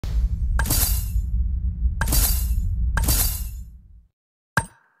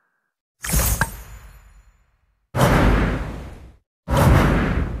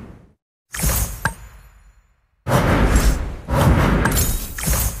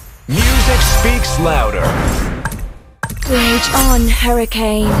speaks louder. Rage on,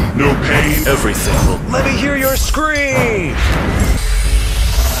 hurricane. No pain. Everything will. Let me hear your scream.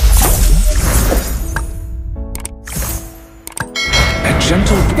 A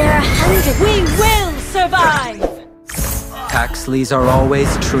gentle. There are hundreds. We will survive. Paxleys are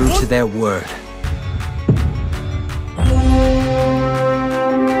always true to their word.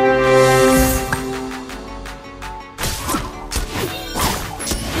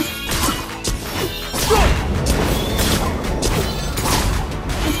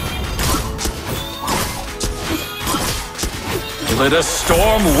 Let a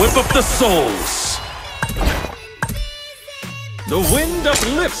storm whip up the souls. The wind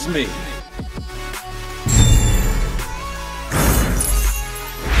uplifts me.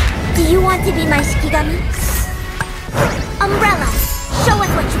 Do you want to be my shikigami? Umbrella, show us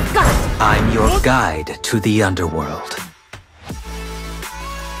what you've got. I'm your guide to the underworld.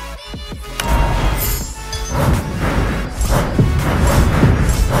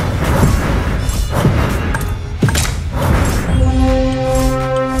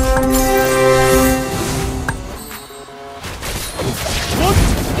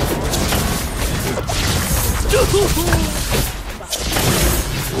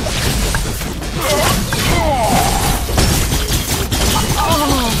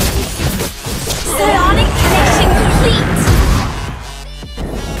 Psionic connection complete!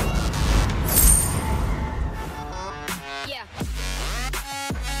 Yeah.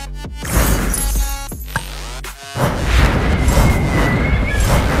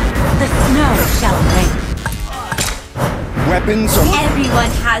 The snow shall rain. Weapons are...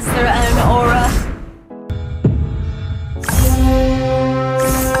 Everyone has their own aura.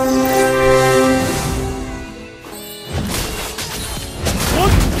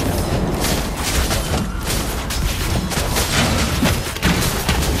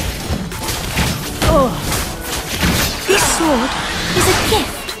 This sword is a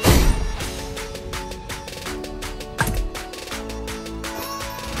gift.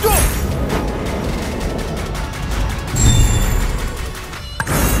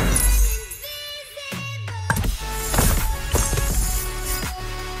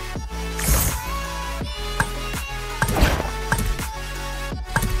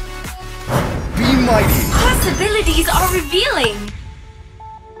 Be mighty! Possibilities are revealing.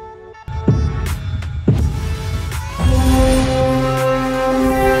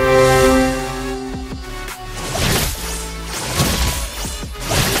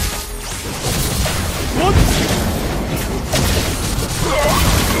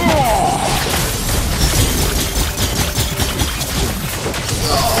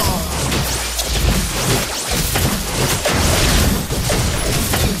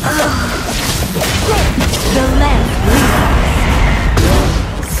 The lamp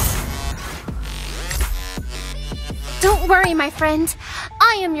leads. Don't worry, my friend.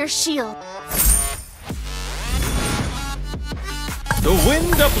 I am your shield. The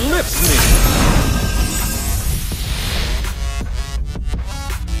wind uplifts me.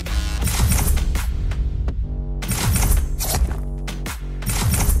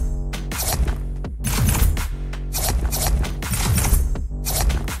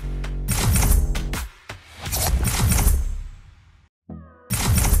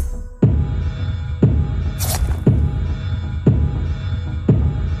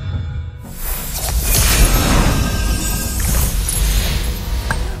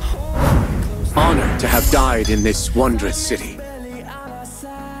 Honored to have died in this wondrous city.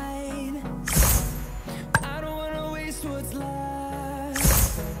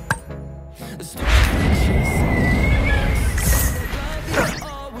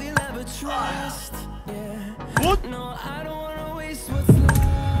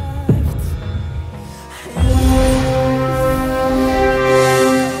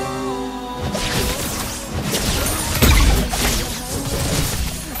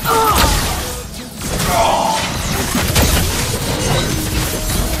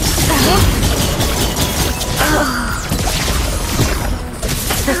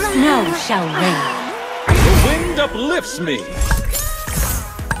 The snow shall rain. The wind uplifts me.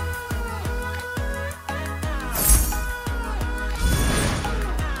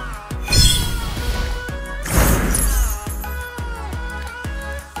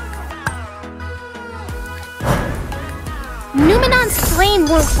 Numenon's flame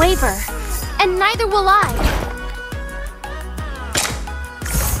won't waver, and neither will I.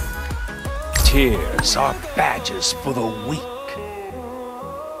 Tears are badges for the weak.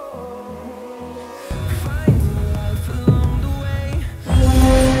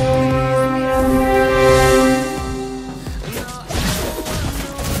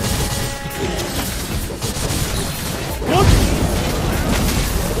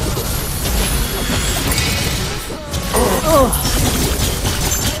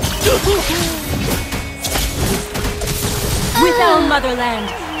 motherland,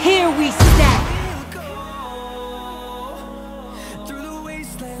 here we stand.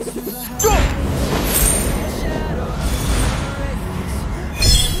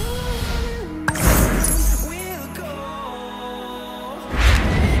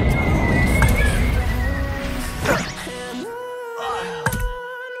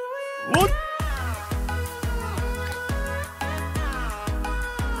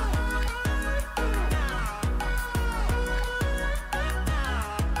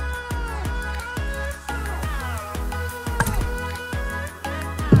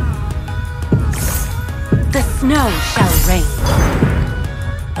 The snow shall rain.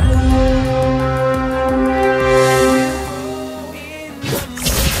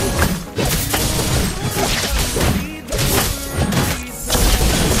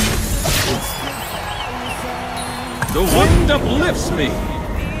 The wind uplifts me.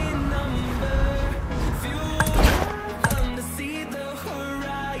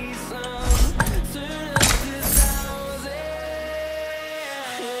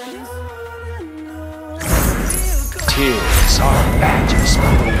 Tears are badges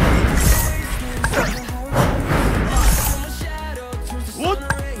for the What?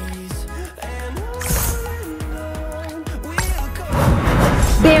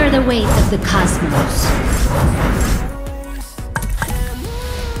 Bear the weight of the cosmos.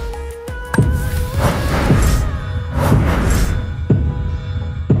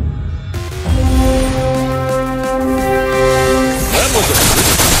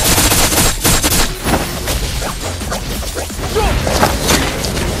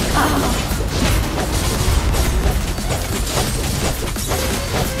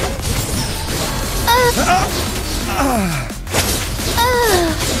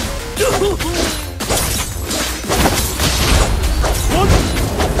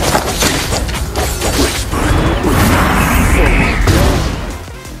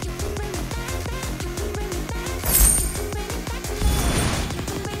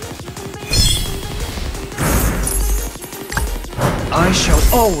 I shall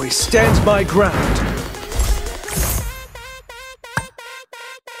always stand my ground.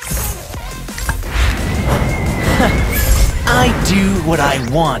 I do what I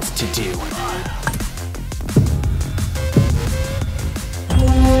want to do.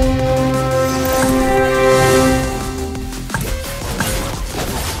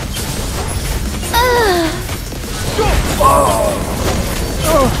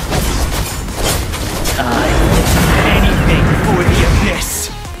 I would do anything for the abyss.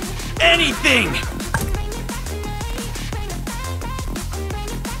 Anything!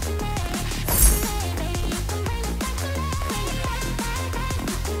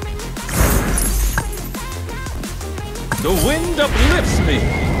 The wind uplifts me.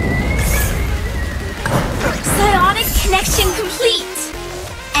 Psionic connection complete!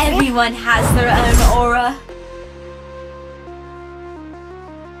 Everyone has their own aura.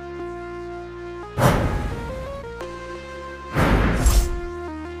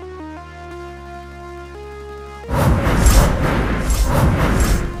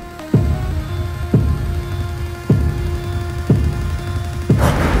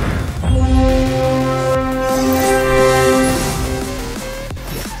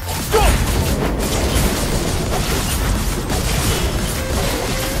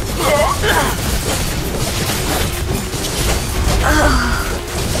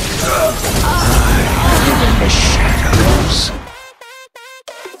 the shadows.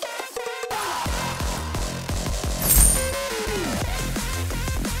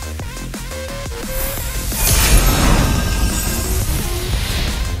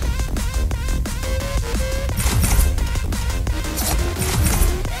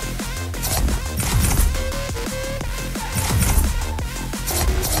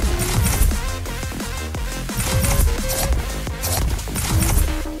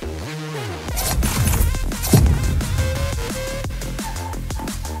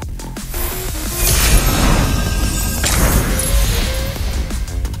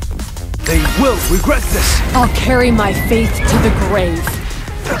 They will regret this! I'll carry my faith to the grave.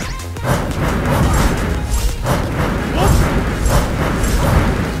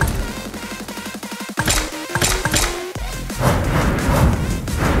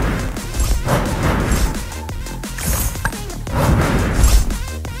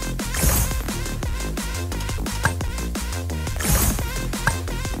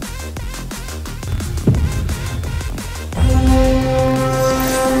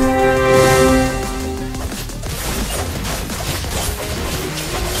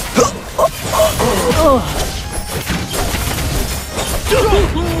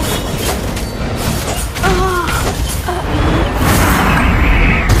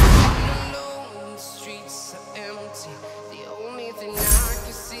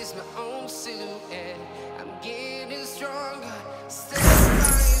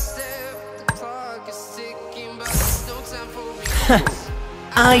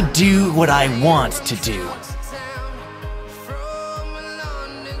 I do what I want to do.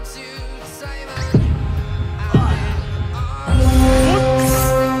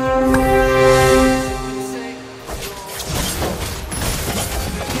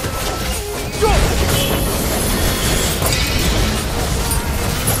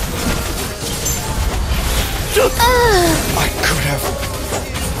 I could have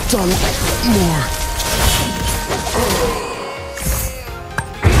done more.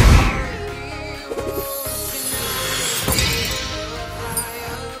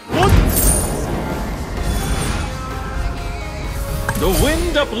 The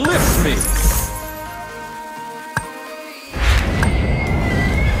wind uplifts me.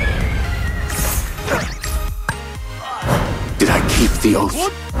 Did I keep the oath,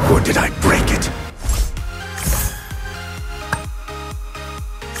 or did I break it?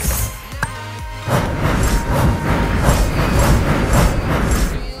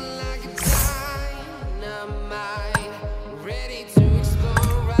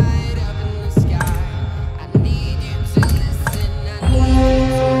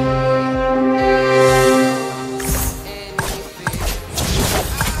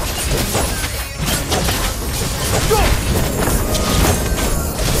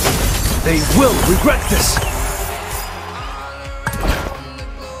 They will regret this!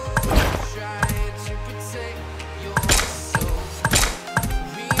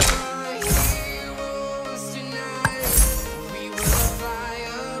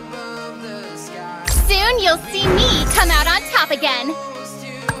 Soon you'll see me come out on top again.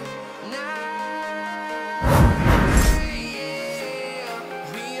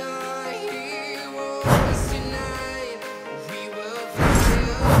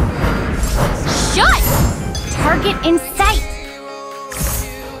 Shut! Target in sight.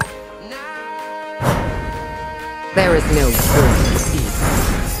 There is no good peace.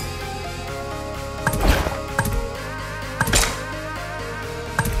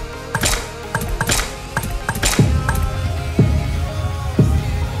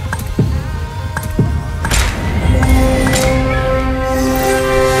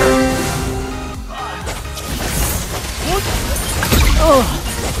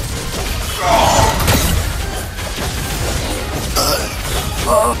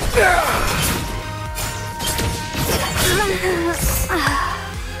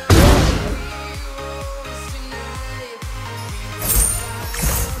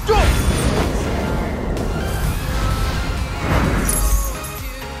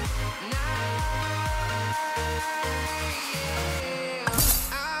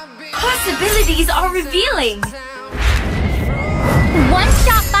 Possibilities are revealing. One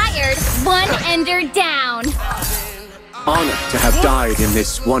shot fired, one ender down. Honor to have died in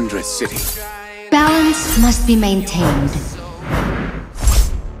this wondrous city. Balance must be maintained.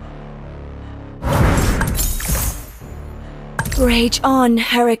 Rage on,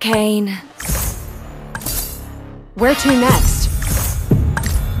 Hurricane. Where to next?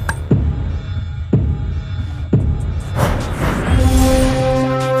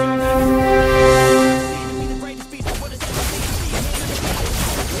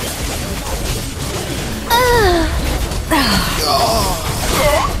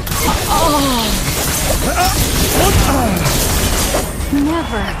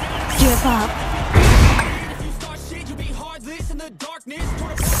 Never give up.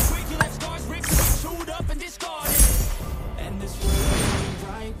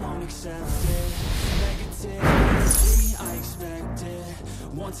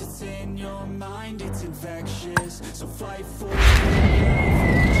 Once it's in your mind, it's infectious. So fight for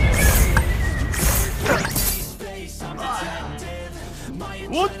space. I'm detective. My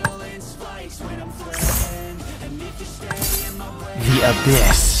adrenaline spikes when I'm threatened. And if you stay in my way, The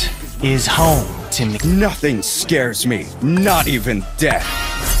abyss is home to me. Nothing scares me, not even death.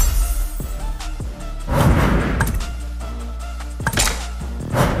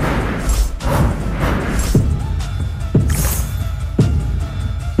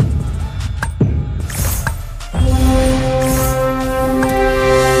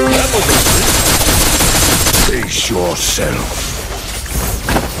 Face yourself.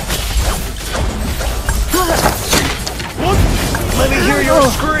 Let me hear your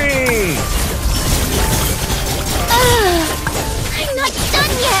scream! I'm not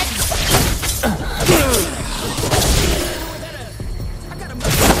done yet.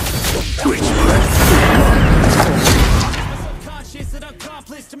 Rich breath. subconscious and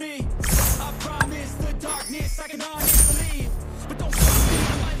accomplice to me. I promise the darkness I can honestly leave. But don't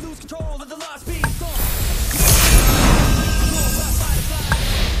I might lose control of the lost beast.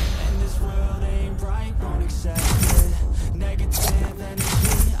 And this world ain't right, won't accept it. Negative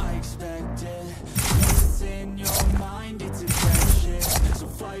energy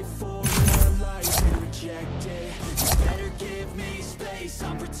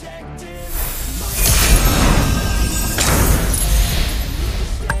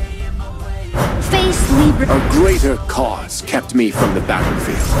nicely. A greater cause kept me from the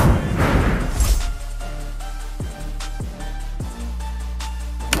battlefield.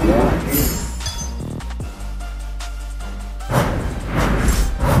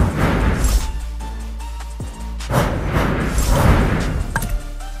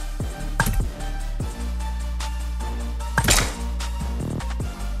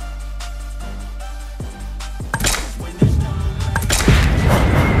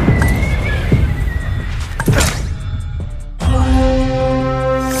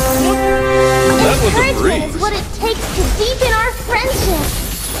 Encouragement is what it takes to deepen our friendship.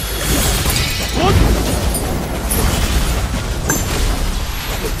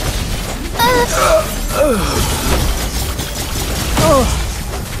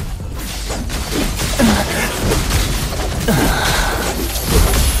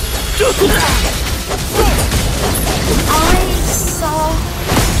 I saw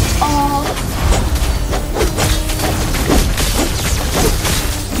all.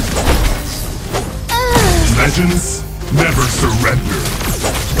 Legends never surrender.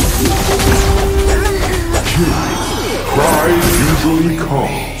 Pride usually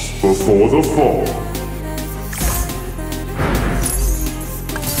comes before the fall.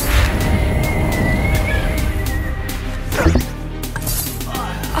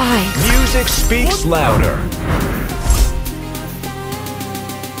 Music speaks louder.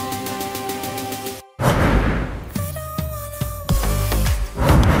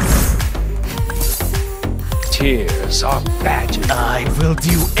 Tears are badges. I will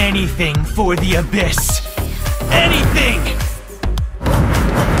do anything for the abyss. Anything!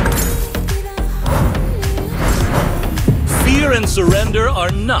 Fear and surrender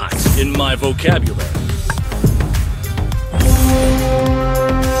are not in my vocabulary.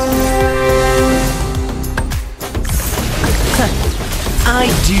 I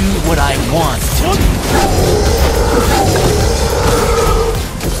do what I want to do.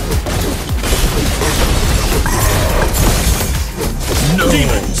 No!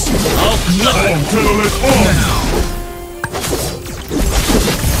 Demons! I'll Until it's on!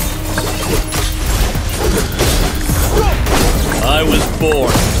 I was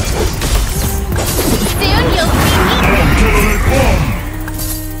born. Soon you'll see me. Until it's on!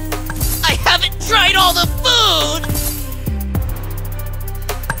 I haven't tried all the food!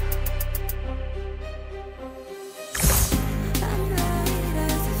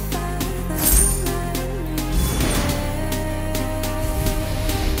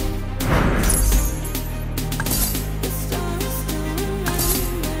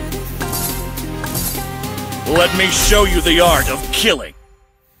 Let me show you the art of killing.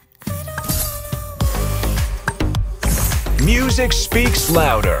 Music speaks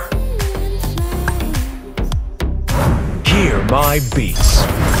louder. Hear my beats.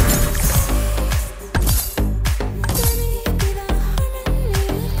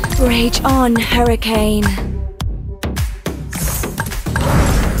 Rage on, Hurricane.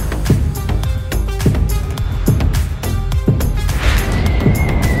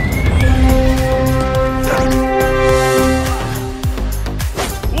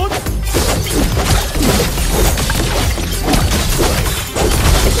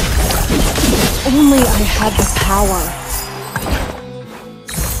 Only I had the power.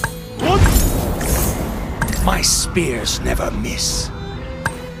 My spears never miss.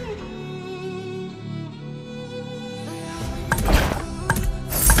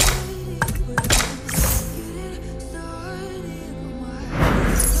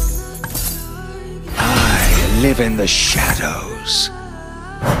 I live in the shadows.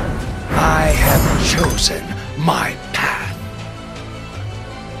 I have chosen my path.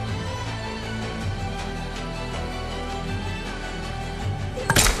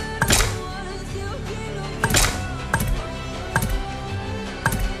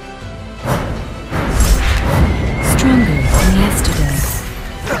 Stronger than yesterday.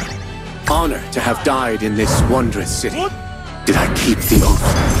 Honor to have died in this wondrous city. Did I keep the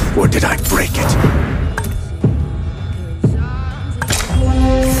oath, or did I break it?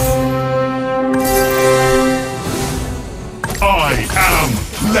 I am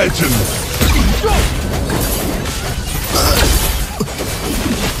legend!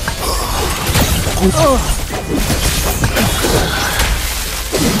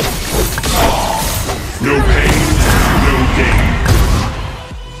 No pain, no gain.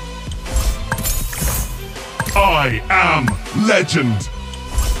 I am legend!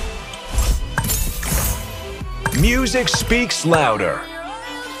 Music speaks louder.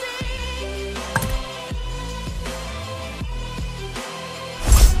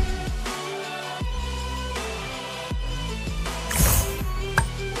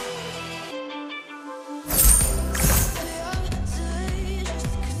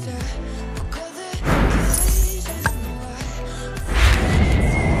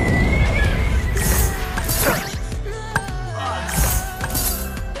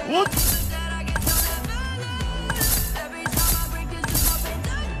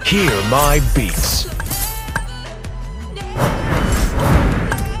 Hear my beats.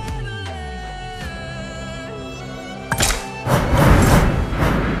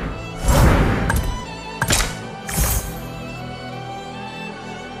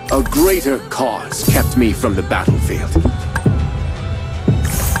 A greater cause kept me from the battlefield.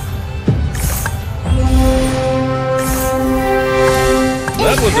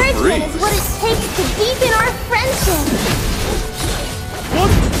 That was a Encouragement breeze. is what it takes to deepen our friendship.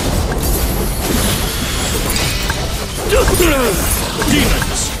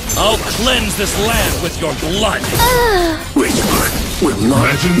 Demons! I'll cleanse this land with your blood! Which one will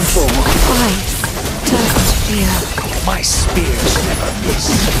not fall? Ice doesn't fear. My spears never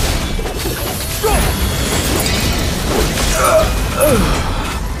miss.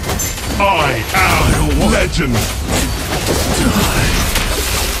 I am legend.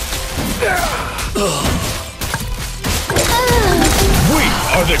 We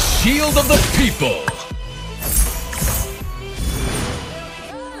are the shield of the people.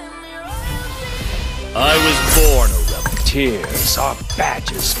 I was born a rebel. Tears are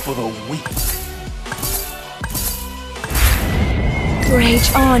badges for the weak.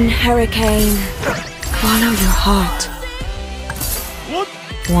 Rage on, Hurricane. Follow your heart.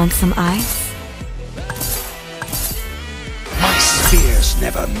 Want some ice? My spears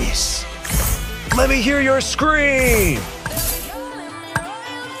never miss. Let me hear your scream.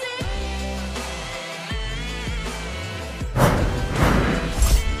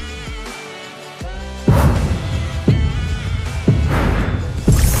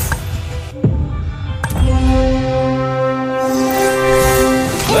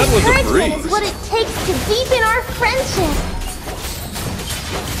 That was a Encouragement breeze. is what it takes to deepen our friendship.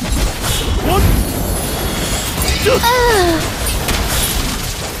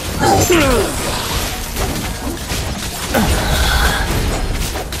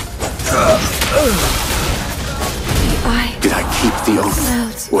 Did I keep the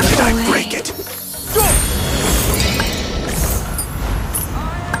oath, or did I break it?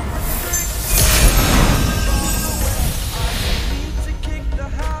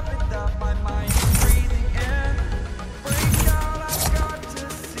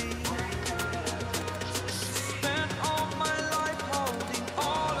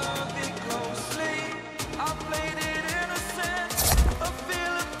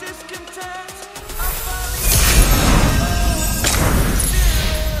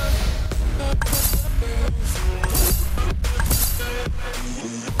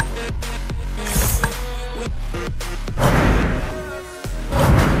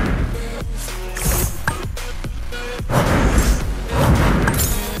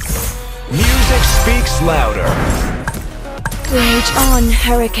 Music speaks louder. Rage on,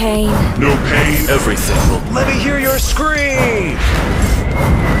 Hurricane. No pain. Everything will... Let me hear your scream.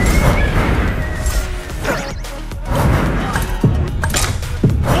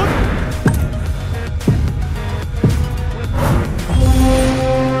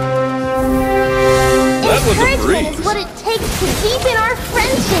 That was a Encouragement breeze. is what it takes to deepen our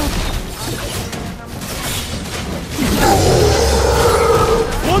friendship.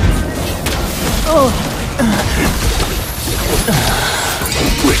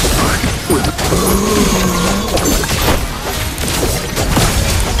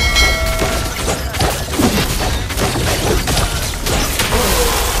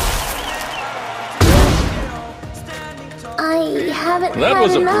 I haven't That had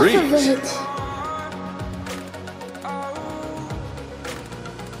was a enough breeze. of it.